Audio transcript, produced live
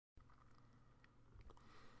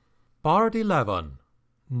Part 11.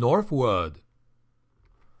 Northward.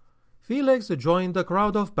 Felix joined the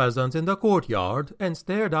crowd of peasants in the courtyard and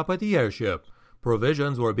stared up at the airship.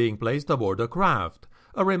 Provisions were being placed aboard the craft,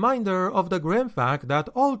 a reminder of the grim fact that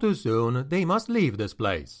all too soon they must leave this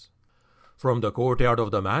place. From the courtyard of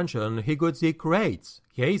the mansion he could see crates,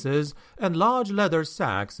 cases, and large leather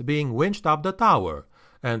sacks being winched up the tower,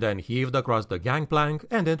 and then heaved across the gangplank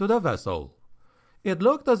and into the vessel. It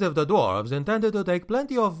looked as if the dwarves intended to take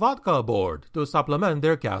plenty of vodka aboard to supplement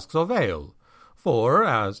their casks of ale, for,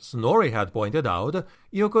 as Snorri had pointed out,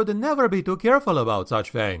 you could never be too careful about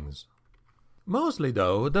such things. Mostly,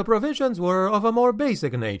 though, the provisions were of a more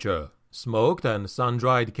basic nature: smoked and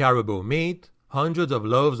sun-dried caribou meat, hundreds of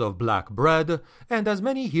loaves of black bread, and as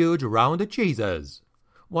many huge round cheeses.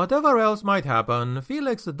 Whatever else might happen,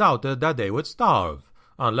 Felix doubted that they would starve,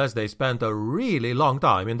 unless they spent a really long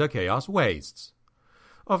time in the Chaos Wastes.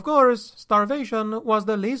 Of course, starvation was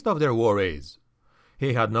the least of their worries.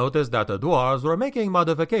 He had noticed that the dwarves were making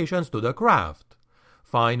modifications to the craft.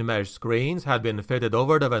 Fine mesh screens had been fitted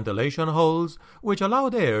over the ventilation holes, which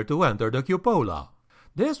allowed air to enter the cupola.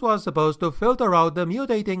 This was supposed to filter out the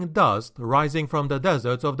mutating dust rising from the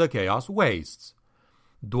deserts of the Chaos Wastes.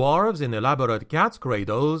 Dwarves in elaborate cat's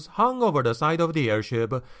cradles hung over the side of the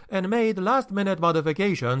airship and made last-minute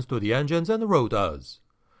modifications to the engines and rotors.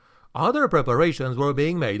 Other preparations were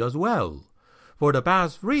being made as well. For the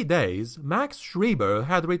past 3 days, Max Schreiber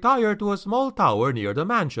had retired to a small tower near the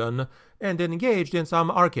mansion and engaged in some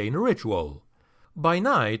arcane ritual. By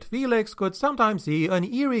night, Felix could sometimes see an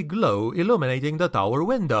eerie glow illuminating the tower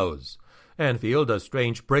windows, and feel the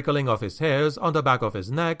strange prickling of his hairs on the back of his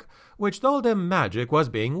neck, which told him magic was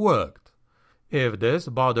being worked. If this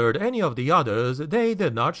bothered any of the others, they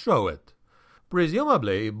did not show it.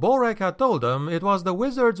 Presumably, Borek had told them it was the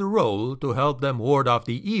wizard's role to help them ward off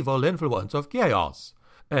the evil influence of chaos,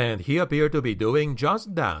 and he appeared to be doing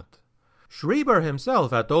just that. Schreiber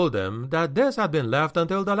himself had told him that this had been left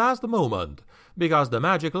until the last moment, because the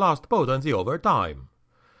magic lost potency over time.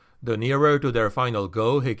 The nearer to their final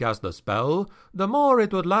go he cast the spell, the more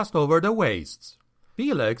it would last over the wastes.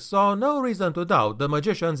 Felix saw no reason to doubt the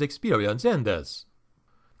magician's experience in this.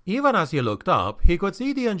 Even as he looked up, he could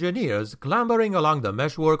see the engineers clambering along the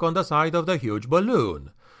meshwork on the side of the huge balloon,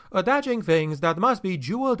 attaching things that must be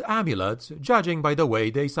jeweled amulets, judging by the way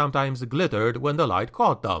they sometimes glittered when the light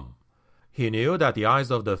caught them. He knew that the eyes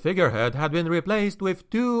of the figurehead had been replaced with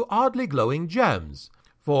 2 oddly glowing gems,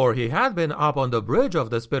 for he had been up on the bridge of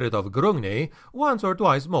the Spirit of Grungni once or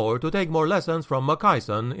twice more to take more lessons from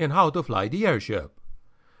Makaisen in how to fly the airship.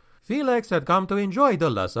 Felix had come to enjoy the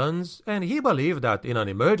lessons, and he believed that in an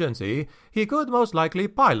emergency he could most likely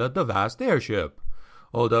pilot the vast airship,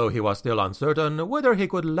 although he was still uncertain whether he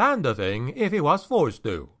could land the thing if he was forced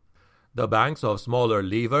to. The banks of smaller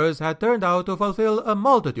levers had turned out to fulfill a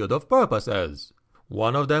multitude of purposes.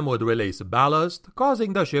 One of them would release ballast,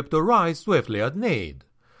 causing the ship to rise swiftly at need.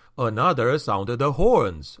 Another sounded the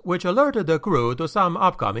horns, which alerted the crew to some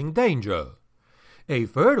upcoming danger. A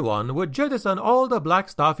third one would jettison all the black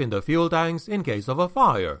stuff in the fuel tanks in case of a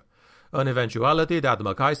fire, an eventuality that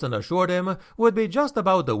Makaisen assured him would be just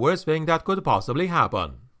about the worst thing that could possibly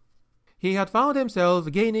happen. He had found himself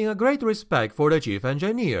gaining a great respect for the chief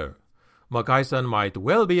engineer. Makaisen might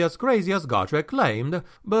well be as crazy as Gotrek claimed,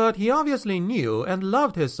 but he obviously knew and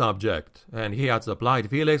loved his subject, and he had supplied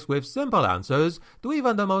Felix with simple answers to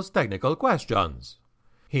even the most technical questions.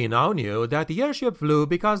 He now knew that the airship flew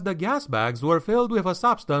because the gas bags were filled with a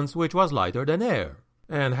substance which was lighter than air,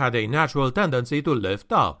 and had a natural tendency to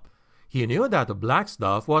lift up. He knew that black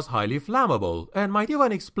stuff was highly flammable and might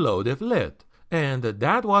even explode if lit, and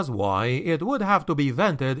that was why it would have to be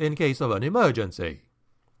vented in case of an emergency.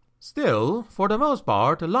 Still, for the most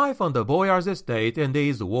part, life on the Boyar's estate in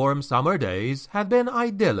these warm summer days had been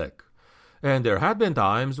idyllic, and there had been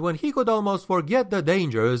times when he could almost forget the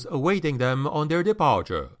dangers awaiting them on their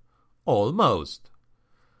departure. Almost.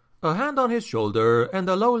 A hand on his shoulder and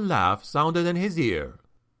a low laugh sounded in his ear.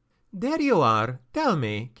 "There you are. Tell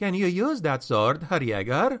me, can you use that sword, Herr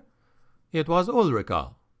Jäger?" It was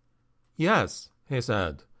Ulrika. "Yes," he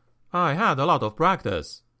said. "I had a lot of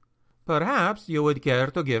practice." "Perhaps you would care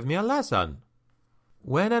to give me a lesson."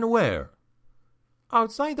 "When and where?"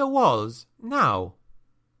 "Outside the walls, now."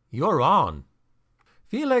 "You're on."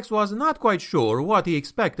 Felix was not quite sure what he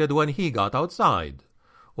expected when he got outside.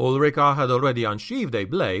 Ulrika had already unsheathed a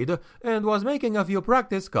blade and was making a few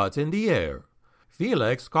practice cuts in the air.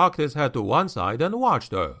 Felix cocked his head to one side and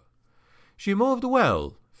watched her. She moved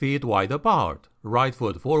well, feet wide apart, right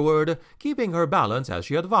foot forward, keeping her balance as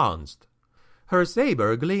she advanced. Her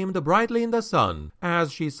saber gleamed brightly in the sun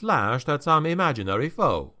as she slashed at some imaginary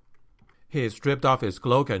foe. He stripped off his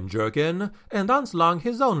cloak and jerkin and unslung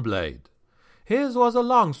his own blade. His was a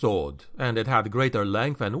long sword, and it had greater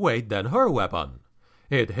length and weight than her weapon.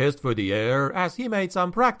 It hissed through the air as he made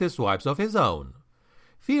some practice swipes of his own.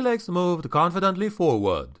 Felix moved confidently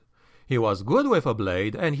forward. He was good with a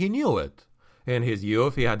blade, and he knew it. In his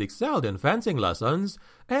youth he had excelled in fencing lessons,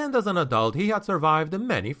 and as an adult he had survived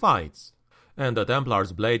many fights. And the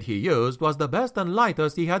Templar's blade he used was the best and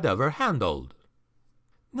lightest he had ever handled.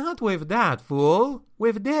 "Not with that, fool.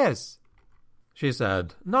 With this," she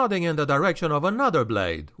said, nodding in the direction of another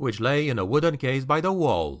blade, which lay in a wooden case by the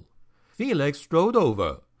wall. Felix strode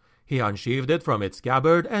over. He unsheathed it from its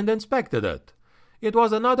scabbard and inspected it. It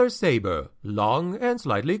was another saber, long and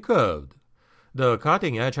slightly curved. The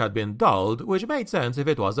cutting edge had been dulled, which made sense if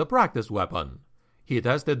it was a practice weapon. He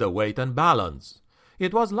tested the weight and balance.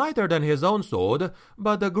 It was lighter than his own sword,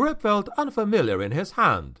 but the grip felt unfamiliar in his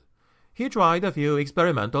hand. He tried a few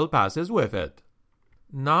experimental passes with it.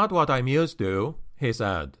 "Not what I'm used to," he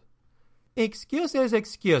said.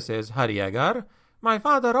 "Excuses, Herr Jäger. My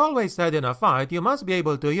father always said in a fight you must be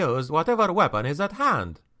able to use whatever weapon is at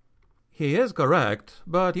hand." "He is correct,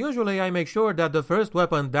 but usually I make sure that the first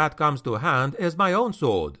weapon that comes to hand is my own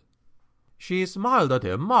sword." She smiled at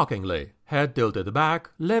him mockingly, head tilted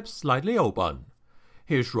back, lips slightly open.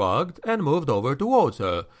 He shrugged and moved over towards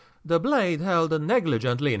her, the blade held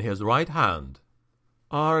negligently in his right hand.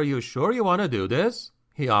 "Are you sure you want to do this?"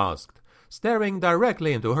 he asked, staring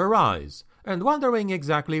directly into her eyes, and wondering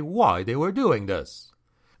exactly why they were doing this.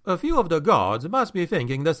 A few of the guards must be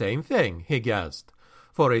thinking the same thing, he guessed,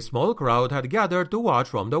 for a small crowd had gathered to watch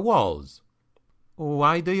from the walls.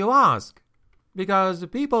 "Why do you ask?" "Because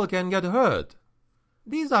people can get hurt."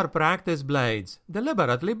 "These are practice blades,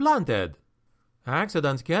 deliberately blunted."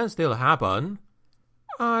 "Accidents can still happen."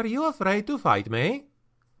 "Are you afraid to fight me?"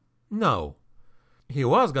 No. He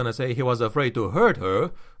was gonna say he was afraid to hurt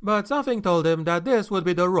her, but something told him that this would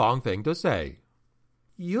be the wrong thing to say.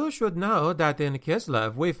 "You should know that in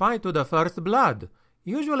Kislev we fight to the first blood.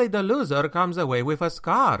 Usually the loser comes away with a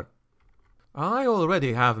scar." "I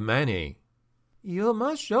already have many." "You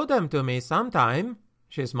must show them to me sometime,"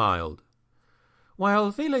 she smiled.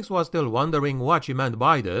 While Felix was still wondering what she meant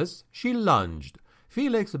by this, she lunged.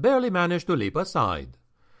 Felix barely managed to leap aside.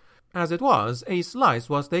 As it was, a slice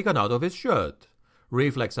was taken out of his shirt.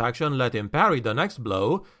 Reflex action let him parry the next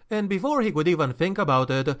blow, and before he could even think about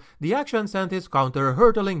it, the action sent his counter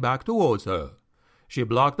hurtling back towards her. She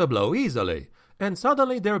blocked the blow easily, and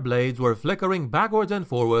suddenly their blades were flickering backwards and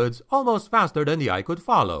forwards almost faster than the eye could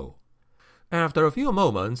follow. After a few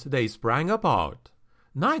moments, they sprang apart.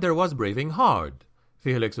 Neither was breathing hard.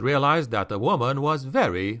 Felix realized that the woman was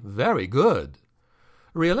very, very good.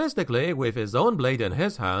 Realistically, with his own blade in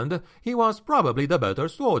his hand, he was probably the better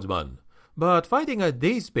swordsman. But fighting at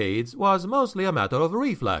these speeds was mostly a matter of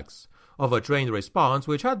reflex, of a trained response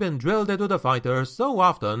which had been drilled into the fighter so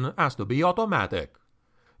often as to be automatic.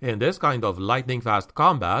 In this kind of lightning-fast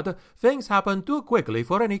combat, things happen too quickly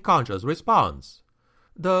for any conscious response.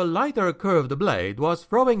 The lighter curved blade was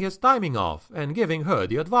throwing his timing off and giving her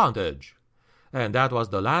the advantage. And that was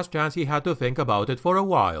the last chance he had to think about it for a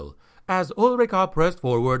while, as Ulrika pressed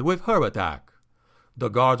forward with her attack. The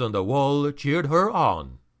guards on the wall cheered her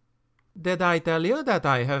on. "Did I tell you that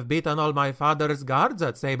I have beaten all my father's guards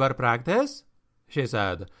at saber practice?" she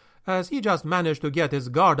said, as he just managed to get his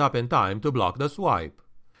guard up in time to block the swipe.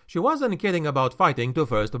 She wasn't kidding about fighting to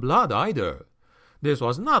first blood either. This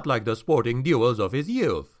was not like the sporting duels of his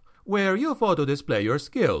youth, where you fought to display your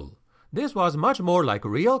skill. This was much more like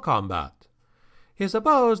real combat. He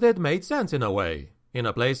supposed it made sense in a way. In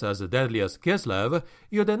a place as deadly as Kislev,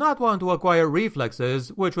 you did not want to acquire reflexes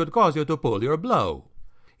which would cause you to pull your blow.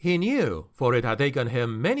 He knew, for it had taken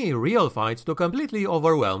him many real fights to completely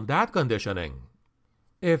overwhelm that conditioning.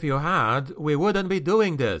 "If you had, we wouldn't be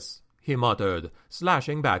doing this," he muttered,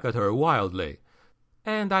 slashing back at her wildly.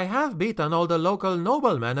 "And I have beaten all the local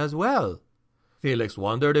noblemen as well." Felix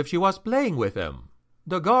wondered if she was playing with him.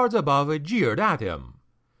 The guards above jeered at him.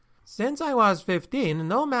 "Since I was 15,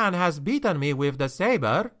 no man has beaten me with the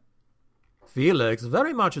saber." Felix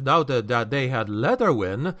very much doubted that they had let her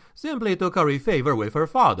win simply to curry favor with her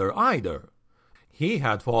father either. He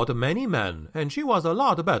had fought many men, and she was a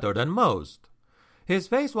lot better than most. His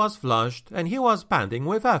face was flushed, and he was panting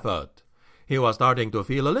with effort. He was starting to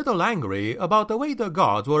feel a little angry about the way the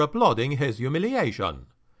gods were applauding his humiliation.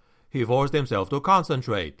 He forced himself to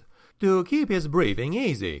concentrate, to keep his breathing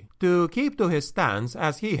easy, to keep to his stance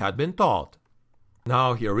as he had been taught.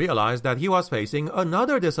 Now he realized that he was facing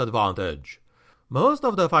another disadvantage. Most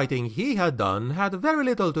of the fighting he had done had very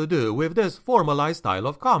little to do with this formalized style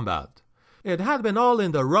of combat. It had been all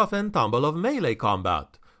in the rough and tumble of melee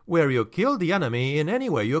combat, where you killed the enemy in any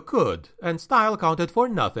way you could, and style counted for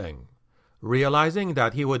nothing. Realizing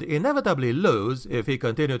that he would inevitably lose if he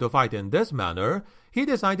continued to fight in this manner, he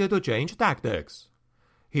decided to change tactics.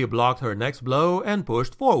 He blocked her next blow and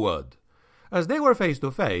pushed forward. As they were face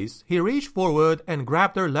to face, he reached forward and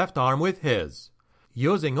grabbed her left arm with his.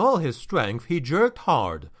 Using all his strength, he jerked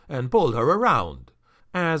hard and pulled her around.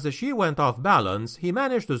 As she went off balance, he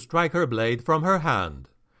managed to strike her blade from her hand.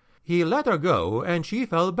 He let her go and she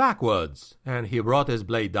fell backwards, and he brought his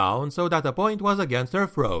blade down so that the point was against her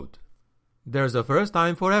throat. "There's a first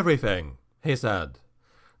time for everything," he said.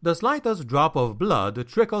 The slightest drop of blood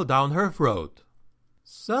trickled down her throat.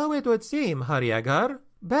 "So it would seem, Herr Jäger.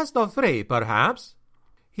 Best of three, perhaps?"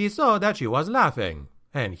 He saw that she was laughing,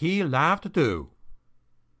 and he laughed too.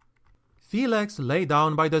 Felix lay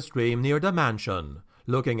down by the stream near the mansion,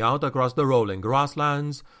 looking out across the rolling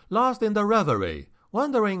grasslands, lost in the reverie,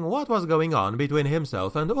 wondering what was going on between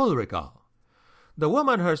himself and Ulrika. The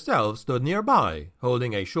woman herself stood nearby,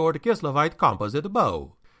 holding a short Kislevite composite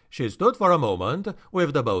bow. She stood for a moment,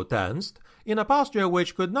 with the bow tensed, in a posture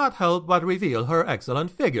which could not help but reveal her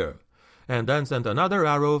excellent figure, and then sent another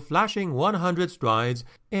arrow flashing 100 strides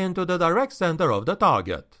into the direct center of the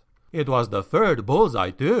target. It was the third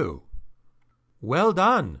bullseye, too. "Well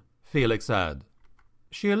done," Felix said.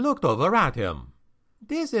 She looked over at him.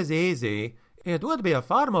 "This is easy. It would be a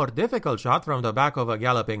far more difficult shot from the back of a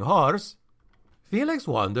galloping horse." Felix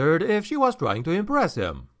wondered if she was trying to impress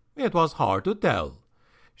him. It was hard to tell.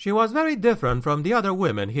 She was very different from the other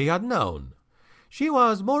women he had known. She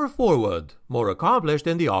was more forward, more accomplished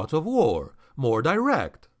in the arts of war, more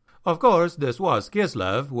direct. Of course, this was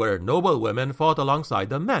Kislev, where noble women fought alongside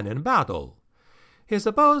the men in battle. He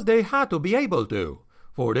supposed they had to be able to,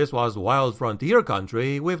 for this was wild frontier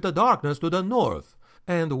country with the darkness to the north,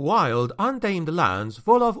 and wild, untamed lands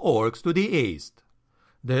full of orcs to the east.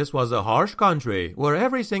 This was a harsh country where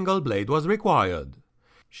every single blade was required.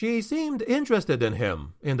 She seemed interested in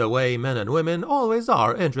him, in the way men and women always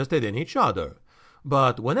are interested in each other,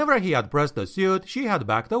 but whenever he had pressed the suit, she had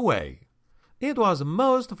backed away. It was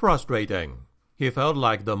most frustrating. He felt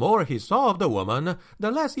like the more he saw of the woman,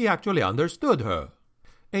 the less he actually understood her.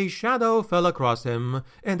 A shadow fell across him,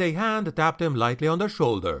 and a hand tapped him lightly on the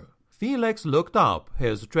shoulder. Felix looked up,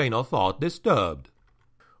 his train of thought disturbed.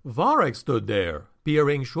 Varek stood there,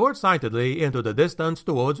 peering short-sightedly into the distance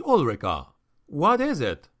towards Ulrika. "What is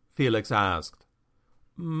it?" Felix asked.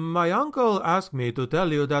 "My uncle asked me to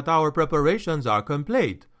tell you that our preparations are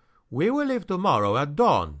complete. We will leave tomorrow at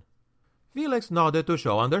dawn." Felix nodded to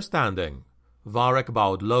show understanding. Varek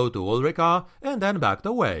bowed low to Ulrika and then backed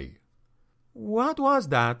away. "What was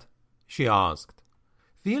that?" she asked.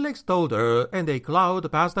 Felix told her, and a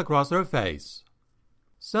cloud passed across her face.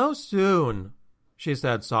 "So soon," she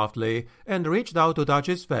said softly, and reached out to touch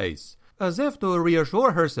his face, as if to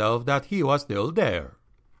reassure herself that he was still there.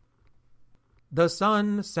 The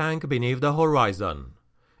sun sank beneath the horizon.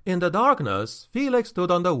 In the darkness, Felix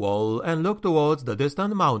stood on the wall and looked towards the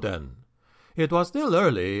distant mountain. It was still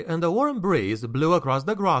early, and a warm breeze blew across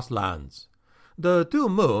the grasslands. The two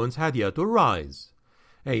moons had yet to rise.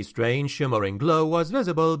 A strange shimmering glow was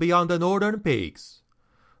visible beyond the northern peaks.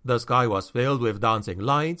 The sky was filled with dancing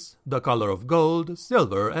lights, the color of gold,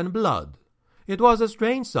 silver, and blood. It was a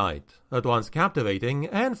strange sight, at once captivating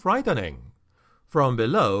and frightening. From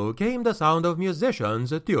below came the sound of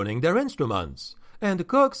musicians tuning their instruments, and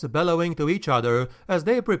cooks bellowing to each other as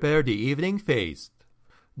they prepared the evening feast.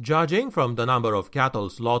 Judging from the number of cattle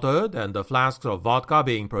slaughtered and the flasks of vodka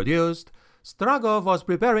being produced, Stragov was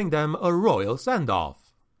preparing them a royal send-off.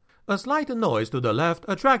 A slight noise to the left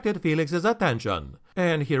attracted Felix's attention,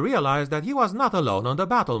 and he realized that he was not alone on the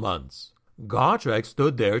battlements. Gotrek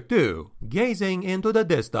stood there too, gazing into the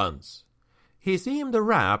distance. He seemed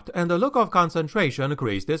rapt, and a look of concentration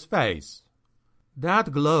creased his face.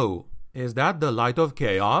 "That glow, is that the light of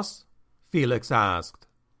chaos?" Felix asked.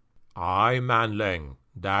 "Aye, manling,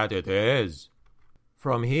 that it is.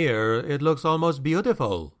 From here it looks almost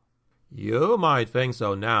beautiful." "You might think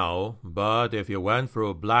so now, but if you went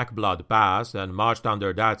through Black Blood Pass and marched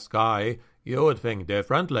under that sky, you would think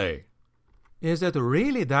differently." "Is it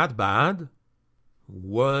really that bad?"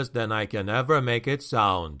 "Worse than I can ever make it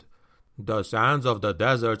sound. The sands of the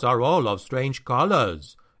deserts are all of strange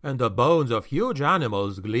colors, and the bones of huge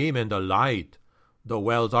animals gleam in the light. The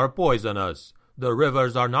wells are poisonous. The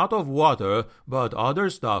rivers are not of water, but other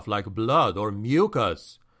stuff like blood or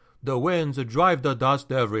mucus. The winds drive the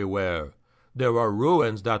dust everywhere. There are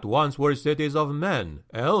ruins that once were cities of men,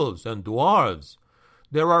 elves, and dwarves.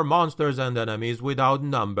 There are monsters and enemies without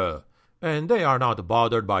number. and they are not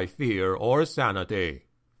bothered by fear or sanity.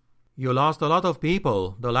 You lost a lot of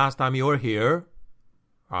people the last time you were here?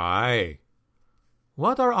 Aye.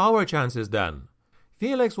 What are our chances then?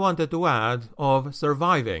 Felix wanted to add of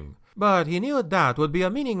surviving, but he knew that would be a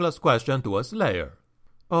meaningless question to a slayer.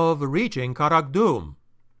 Of reaching Karag Dum.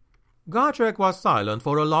 Gotrek was silent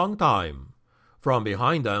for a long time. From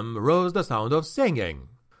behind them rose the sound of singing.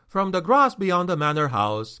 From the grass beyond the manor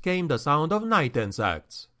house came the sound of night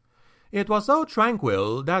insects. It was so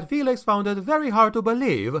tranquil that Felix found it very hard to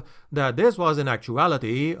believe that this was in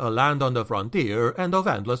actuality a land on the frontier and of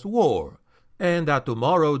endless war, and that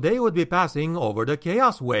tomorrow they would be passing over the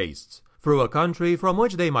chaos wastes, through a country from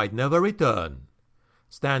which they might never return.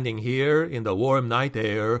 Standing here in the warm night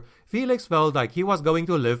air, Felix felt like he was going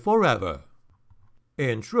to live forever.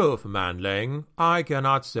 In truth, manling, I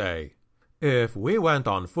cannot say. If we went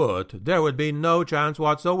on foot, there would be no chance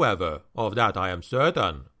whatsoever, of that I am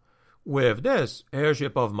certain. With this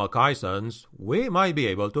airship of Macaison's, we might be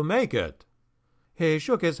able to make it. He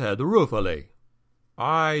shook his head ruefully.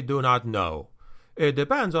 I do not know. It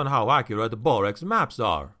depends on how accurate Borek's maps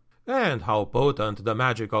are, and how potent the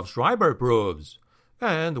magic of Schreiber proves,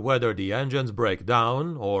 and whether the engines break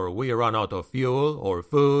down, or we run out of fuel, or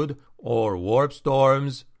food, or warp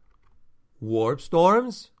storms. Warp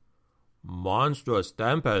storms? Monstrous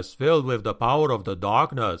tempests filled with the power of the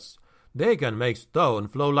darkness. They can make stone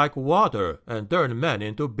flow like water and turn men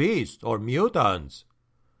into beasts or mutants.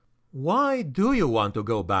 Why do you want to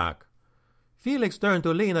go back? Felix turned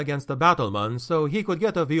to lean against the battlement so he could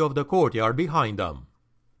get a view of the courtyard behind them.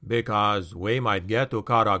 Because we might get to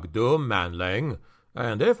Karag Dum, manling,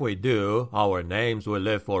 and if we do, our names will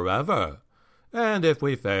live forever. And if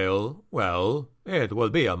we fail, well, it will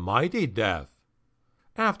be a mighty death.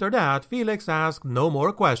 After that, Felix asked no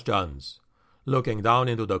more questions. Looking down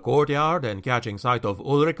into the courtyard and catching sight of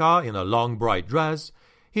Ulrika in a long bright dress,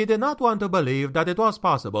 he did not want to believe that it was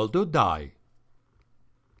possible to die.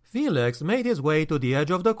 Felix made his way to the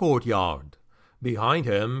edge of the courtyard. Behind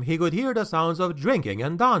him he could hear the sounds of drinking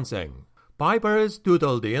and dancing. Pipers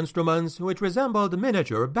tootled the instruments which resembled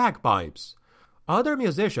miniature bagpipes. Other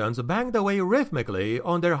musicians banged away rhythmically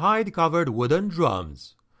on their hide-covered wooden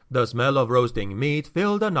drums. The smell of roasting meat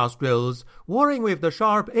filled the nostrils, warring with the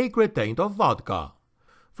sharp, acrid taint of vodka.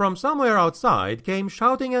 From somewhere outside came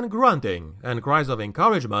shouting and grunting, and cries of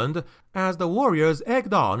encouragement as the warriors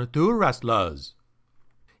egged on two wrestlers.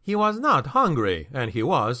 He was not hungry, and he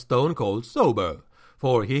was stone-cold sober,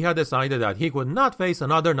 for he had decided that he could not face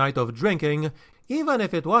another night of drinking, even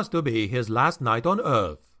if it was to be his last night on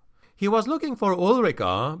Earth. He was looking for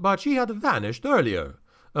Ulrika, but she had vanished earlier,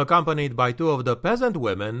 accompanied by two of the peasant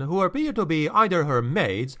women who appeared to be either her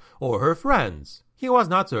maids or her friends. He was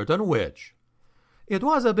not certain which. It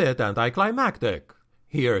was a bit anticlimactic.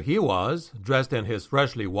 Here he was, dressed in his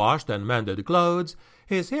freshly washed and mended clothes,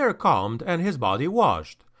 his hair combed and his body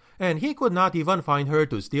washed, and he could not even find her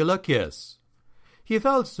to steal a kiss. He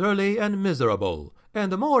felt surly and miserable,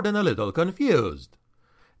 and more than a little confused.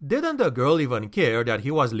 Didn't the girl even care that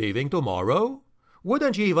he was leaving tomorrow?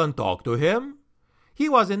 Wouldn't she even talk to him? He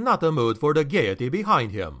was in not a mood for the gaiety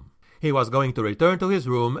behind him. He was going to return to his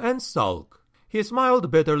room and sulk. He smiled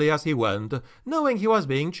bitterly as he went, knowing he was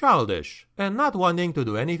being childish, and not wanting to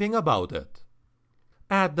do anything about it.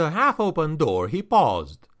 At the half-open door he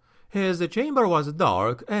paused. His chamber was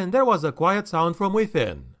dark, and there was a quiet sound from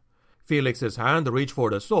within. Felix's hand reached for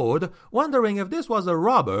the sword, wondering if this was a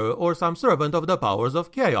robber or some servant of the powers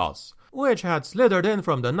of chaos, which had slithered in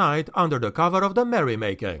from the night under the cover of the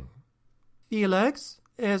merrymaking. "Felix,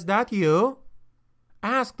 is that you?"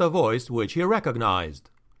 asked a voice which he recognized.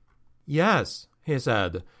 "Yes," he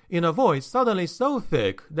said, in a voice suddenly so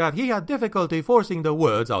thick that he had difficulty forcing the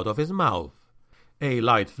words out of his mouth. A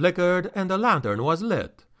light flickered and the lantern was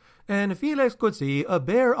lit, and Felix could see a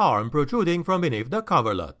bare arm protruding from beneath the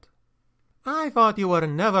coverlet. "I thought you were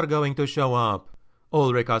never going to show up,"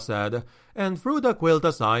 Ulrika said, and threw the quilt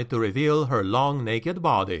aside to reveal her long naked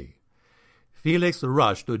body. Felix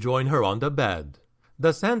rushed to join her on the bed.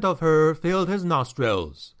 The scent of her filled his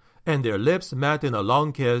nostrils, and their lips met in a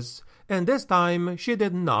long kiss, and this time she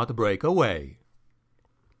did not break away.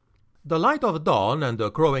 The light of dawn and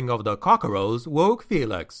the crowing of the cockerels woke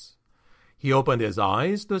Felix. He opened his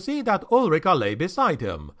eyes to see that Ulrika lay beside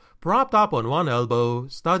him, propped up on one elbow,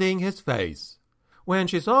 studying his face. When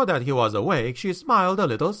she saw that he was awake, she smiled a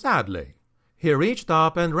little sadly. He reached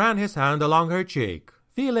up and ran his hand along her cheek,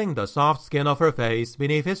 feeling the soft skin of her face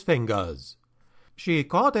beneath his fingers. She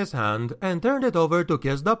caught his hand and turned it over to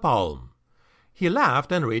kiss the palm. He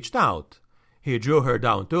laughed and reached out. He drew her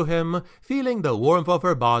down to him, feeling the warmth of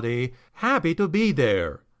her body, happy to be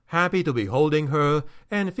there, happy to be holding her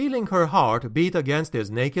and feeling her heart beat against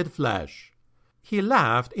his naked flesh. He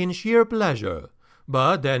laughed in sheer pleasure,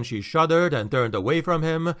 but then she shuddered and turned away from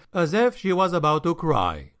him as if she was about to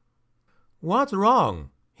cry. "What's wrong?"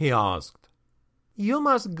 he asked. "You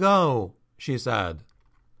must go," she said.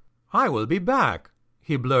 "I will be back,"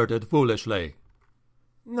 he blurted foolishly.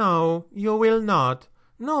 "No, you will not.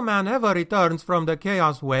 No man ever returns from the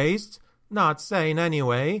chaos wastes, not sane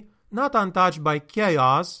anyway, not untouched by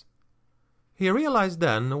chaos." He realized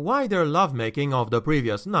then why their lovemaking of the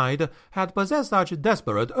previous night had possessed such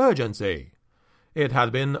desperate urgency. It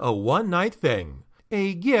had been a one-night thing,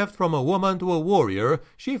 a gift from a woman to a warrior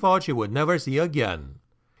she thought she would never see again.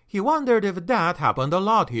 He wondered if that happened a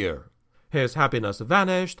lot here. His happiness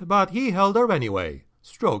vanished, but he held her anyway,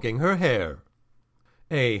 stroking her hair.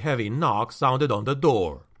 A heavy knock sounded on the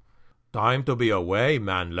door. "Time to be away,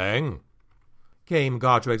 manling," came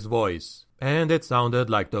Gotrek's voice, and it sounded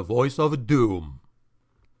like the voice of doom.